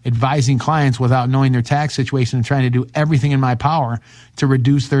advising clients without knowing their tax situation and trying to do everything in my power to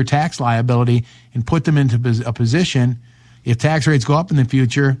reduce their tax liability and put them into a position, if tax rates go up in the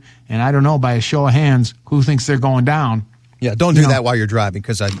future, and I don't know, by a show of hands, who thinks they're going down? Yeah, don't do that while you're driving,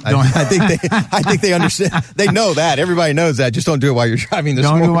 because I think they understand. They know that. Everybody knows that. Just don't do it while you're driving this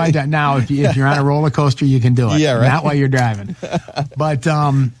morning. Don't do it now. If you're on a roller coaster, you can do it. Yeah, right. Not while you're driving. But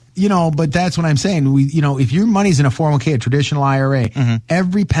but that's what I'm saying. If your money's in a 401k, a traditional IRA,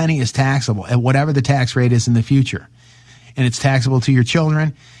 every penny is taxable at whatever the tax rate is in the future, and it's taxable to your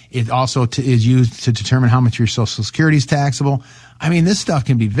children. It also is used to determine how much your Social Security is taxable. I mean, this stuff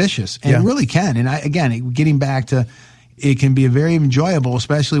can be vicious, and it really can. And getting back to, it can be very enjoyable,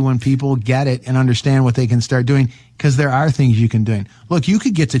 especially when people get it and understand what they can start doing, because there are things you can do. Look, you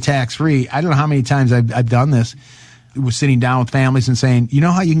could get to tax-free. I don't know how many times I've done this. We're sitting down with families and saying, you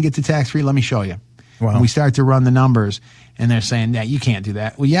know how you can get to tax-free? Let me show you. Wow. And we start to run the numbers, and they're saying, yeah, you can't do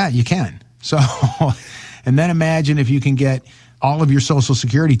that. Well, yeah, you can. So, and then imagine if you can get all of your Social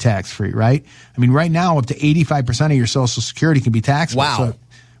Security tax-free, right? I mean, right now, up to 85% of your Social Security can be taxable. Wow. So,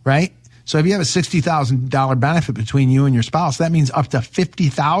 right? So if you have a $60,000 benefit between you and your spouse, that means up to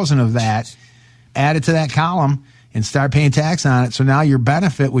 $50,000 of that added to that column and start paying tax on it. So now your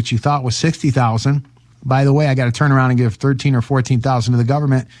benefit, which you thought was $60,000, by the way, I got to turn around and give $13,000 or $14,000 to the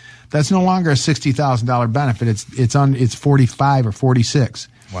government. That's no longer a $60,000 benefit. It's $45,000 or $46,000.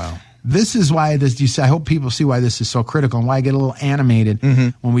 Wow. This is why I hope people see why this is so critical and why I get a little animated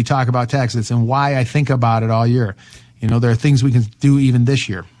when we talk about taxes and why I think about it all year. There are things we can do even this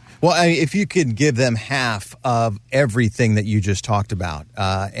year. Well, if you could give them half of everything that you just talked about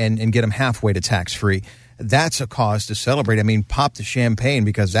and get them halfway to tax-free, that's a cause to celebrate. I mean, pop the champagne,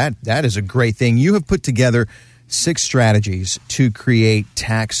 because that is a great thing. You have put together 6 strategies to create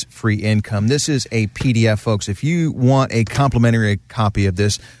tax-free income. This is a PDF, folks. If you want a complimentary copy of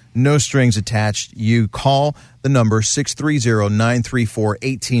this, no strings attached, you call the number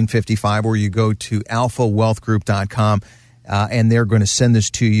 630-934-1855, or you go to alphawealthgroup.com. And they're going to send this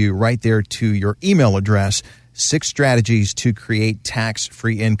to you right there to your email address, 6 strategies to create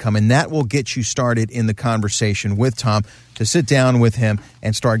tax-free income. And that will get you started in the conversation with Tom, to sit down with him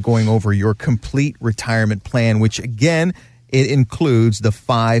and start going over your complete retirement plan, which, again, it includes the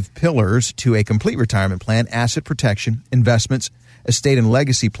 5 pillars to a complete retirement plan: asset protection, investments, estate and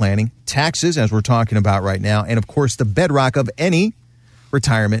legacy planning, taxes, as we're talking about right now, and, of course, the bedrock of any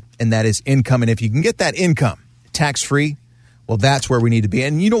retirement, and that is income. And if you can get that income tax-free, well, that's where we need to be.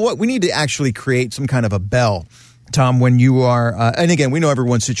 And you know what? We need to actually create some kind of a bell, Tom, when you are, and again, we know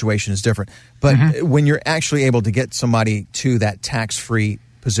everyone's situation is different, but when you're actually able to get somebody to that tax-free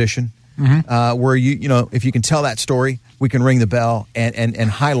position, where if you can tell that story, we can ring the bell and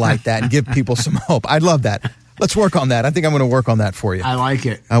highlight that and give people some hope. I'd love that. Let's work on that. I think I'm going to work on that for you. I like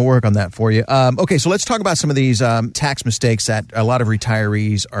it. I'll work on that for you. Okay, so let's talk about some of these tax mistakes that a lot of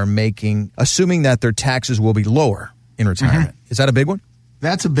retirees are making, assuming that their taxes will be lower in retirement. Is that a big one?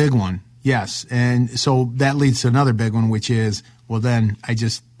 That's a big one, yes. And so that leads to another big one, which is, well, then I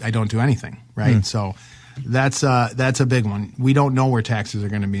don't do anything, right? So that's a big one. We don't know where taxes are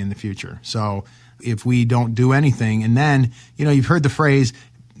going to be in the future. So if we don't do anything, and then, you've heard the phrase,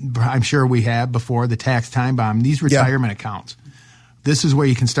 I'm sure we have before, the tax time bomb, these retirement accounts. This is where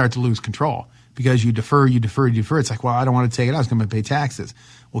you can start to lose control, because you defer. It's like, well, I don't want to take it out. I was going to pay taxes.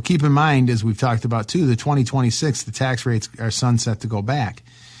 Well, keep in mind, as we've talked about too, the 2026, the tax rates are sunset to go back.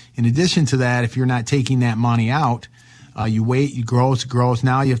 In addition to that, if you're not taking that money out, you wait, you grow.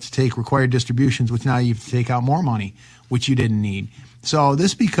 Now you have to take required distributions, which now you have to take out more money, which you didn't need. So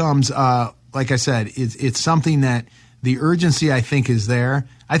this becomes, like I said, it's something that the urgency, I think, is there.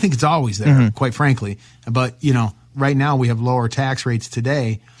 I think it's always there, quite frankly. But, right now we have lower tax rates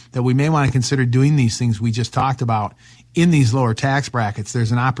today that we may want to consider doing these things we just talked about in these lower tax brackets.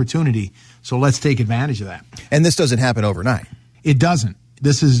 There's an opportunity. So let's take advantage of that. And this doesn't happen overnight. It doesn't.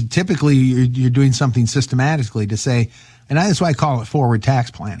 This is typically you're doing something systematically to say, and that's why I call it forward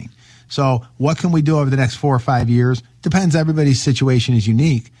tax planning. So what can we do over the next 4 or 5 years? Depends. Everybody's situation is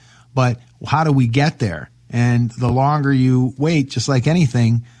unique, but how do we get there? And the longer you wait, just like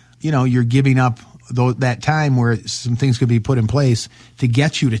anything, you're giving up that time where some things could be put in place to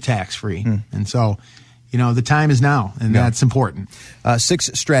get you to tax-free. And so, the time is now, and that's important.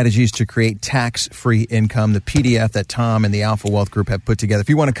 6 strategies to create tax-free income, the PDF that Tom and the Alpha Wealth Group have put together. If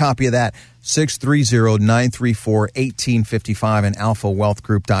you want a copy of that, 630-934-1855 and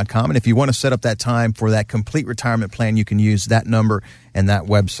alphawealthgroup.com. And if you want to set up that time for that complete retirement plan, you can use that number and that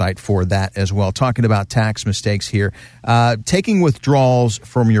website for that as well. Talking about tax mistakes here, taking withdrawals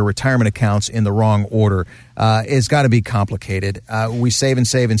from your retirement accounts in the wrong order has got to be complicated. We save and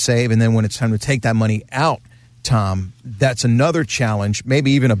save and save, and then when it's time to take that money out, Tom, that's another challenge,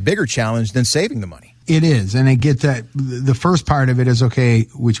 maybe even a bigger challenge than saving the money. It is, and I get that. The first part of it is, okay,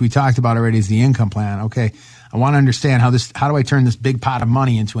 which we talked about already, is the income plan. Okay, I want to understand how do I turn this big pot of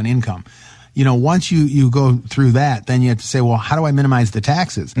money into an income? Once you go through that, then you have to say, well, how do I minimize the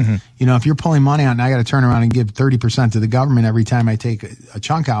taxes? If you're pulling money out and I got to turn around and give 30% to the government every time I take a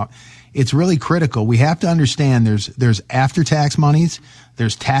chunk out, it's really critical. We have to understand there's after-tax monies,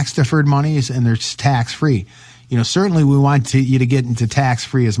 there's tax-deferred monies, and there's tax-free. Certainly we want you to get into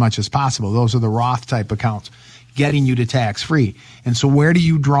tax-free as much as possible. Those are the Roth type accounts, getting you to tax-free. And so where do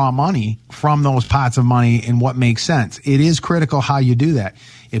you draw money from those pots of money and what makes sense? It is critical how you do that.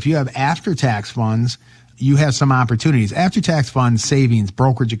 If you have after-tax funds, you have some opportunities. After-tax funds, savings,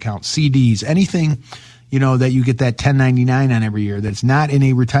 brokerage accounts, CDs, anything, that you get that 1099 on every year that's not in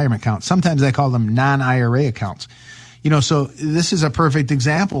a retirement account. Sometimes I call them non-IRA accounts. So this is a perfect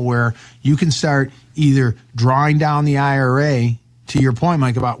example where you can start either drawing down the IRA, to your point,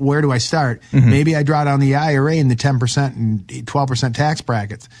 Mike, about where do I start? Maybe I draw down the IRA in the 10% and 12% tax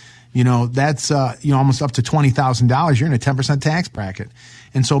brackets. That's, almost up to $20,000. You're in a 10% tax bracket.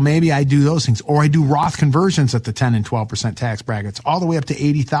 And so maybe I do those things, or I do Roth conversions at the 10 and 12% tax brackets, all the way up to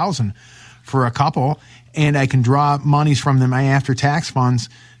 $80,000 for a couple. And I can draw monies from my after-tax funds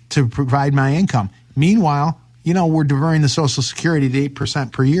to provide my income. Meanwhile, we're diverting the Social Security to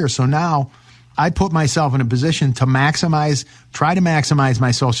 8% per year. So now I put myself in a position to try to maximize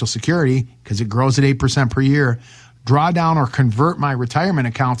my Social Security because it grows at 8% per year, draw down or convert my retirement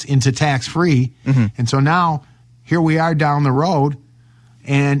accounts into tax-free. And so now here we are down the road,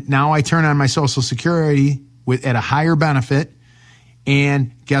 and now I turn on my Social Security at a higher benefit.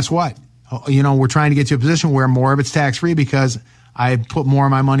 And guess what? We're trying to get to a position where more of it's tax-free because I put more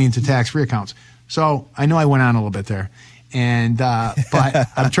of my money into tax-free accounts. So I know I went on a little bit there, but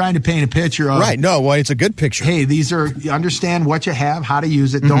I'm trying to paint a picture of right. No, well, it's a good picture. Hey, you understand what you have, how to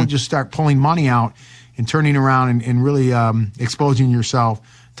use it. Don't just start pulling money out and turning around and really exposing yourself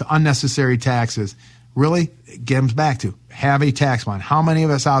to unnecessary taxes. Really, it comes back to have a tax plan. How many of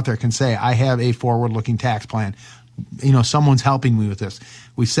us out there can say I have a forward-looking tax plan? Someone's helping me with this.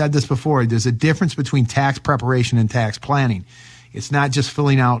 We said this before. There's a difference between tax preparation and tax planning. It's not just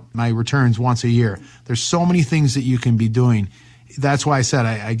filling out my returns once a year. There's so many things that you can be doing. That's why I said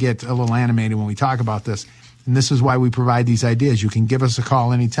I get a little animated when we talk about this. And this is why we provide these ideas. You can give us a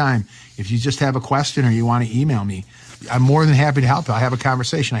call anytime. If you just have a question or you want to email me, I'm more than happy to help you. I'll have a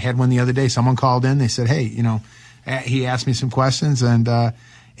conversation. I had one the other day. Someone called in. They said, hey, he asked me some questions, and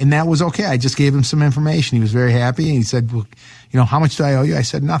that was okay. I just gave him some information. He was very happy. And he said, well, how much do I owe you? I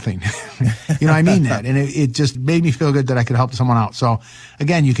said, nothing. I mean that. And it just made me feel good that I could help someone out. So,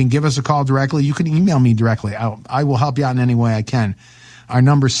 again, you can give us a call directly. You can email me directly. I will help you out in any way I can. Our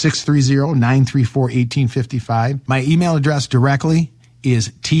number is 630-934-1855. My email address directly is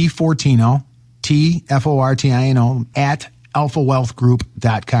tfortino, T-F-O-R-T-I-N-O, at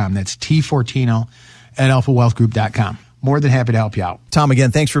alphawealthgroup.com. That's tfortino at alphawealthgroup.com. More than happy to help you out. Tom,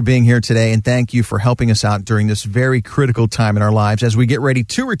 again, thanks for being here today, and thank you for helping us out during this very critical time in our lives as we get ready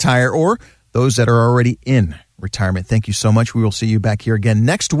to retire, or those that are already in retirement. Thank you so much. We will see you back here again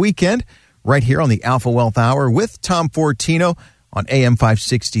next weekend, right here on the Alpha Wealth Hour with Tom Fortino on AM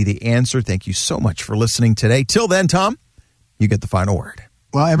 560, The Answer. Thank you so much for listening today. Till then, Tom, you get the final word.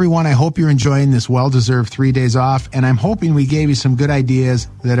 Well, everyone, I hope you're enjoying this well-deserved 3 days off, and I'm hoping we gave you some good ideas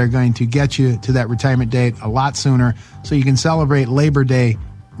that are going to get you to that retirement date a lot sooner so you can celebrate Labor Day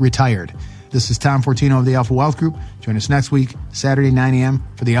retired. This is Tom Fortino of the Alpha Wealth Group. Join us next week, Saturday, 9 a.m.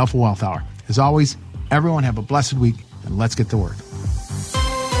 for the Alpha Wealth Hour. As always, everyone have a blessed week, and let's get to work.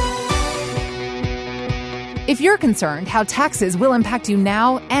 If you're concerned how taxes will impact you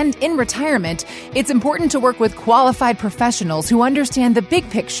now and in retirement, it's important to work with qualified professionals who understand the big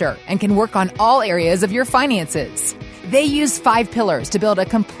picture and can work on all areas of your finances. They use 5 pillars to build a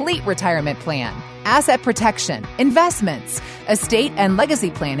complete retirement plan: asset protection, investments, estate and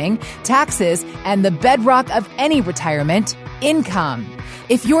legacy planning, taxes, and the bedrock of any retirement, Income.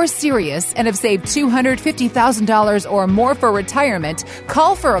 If you're serious and have saved $250,000 or more for retirement,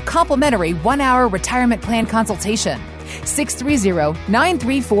 call for a complimentary 1-hour retirement plan consultation.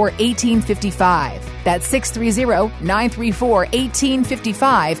 630-934-1855. That's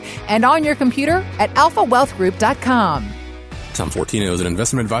 630-934-1855 and on your computer at alphawealthgroup.com. Tom Fortino is an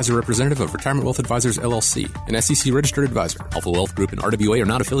investment advisor representative of Retirement Wealth Advisors, LLC, an SEC registered advisor. Alpha Wealth Group and RWA are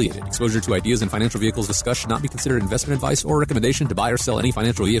not affiliated. Exposure to ideas and financial vehicles discussed should not be considered investment advice or recommendation to buy or sell any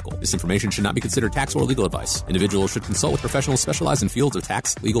financial vehicle. This information should not be considered tax or legal advice. Individuals should consult with professionals specialized in fields of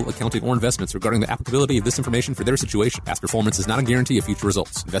tax, legal, accounting, or investments regarding the applicability of this information for their situation. Past performance is not a guarantee of future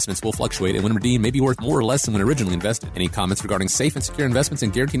results. Investments will fluctuate and when redeemed may be worth more or less than when originally invested. Any comments regarding safe and secure investments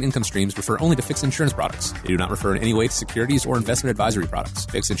and guaranteed income streams refer only to fixed insurance products. They do not refer in any way to securities or investment advisory products.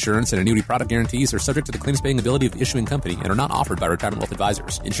 Fixed insurance and annuity product guarantees are subject to the claims-paying ability of the issuing company and are not offered by Retirement Wealth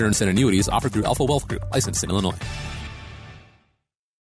Advisors. Insurance and annuities offered through Alpha Wealth Group, licensed in Illinois.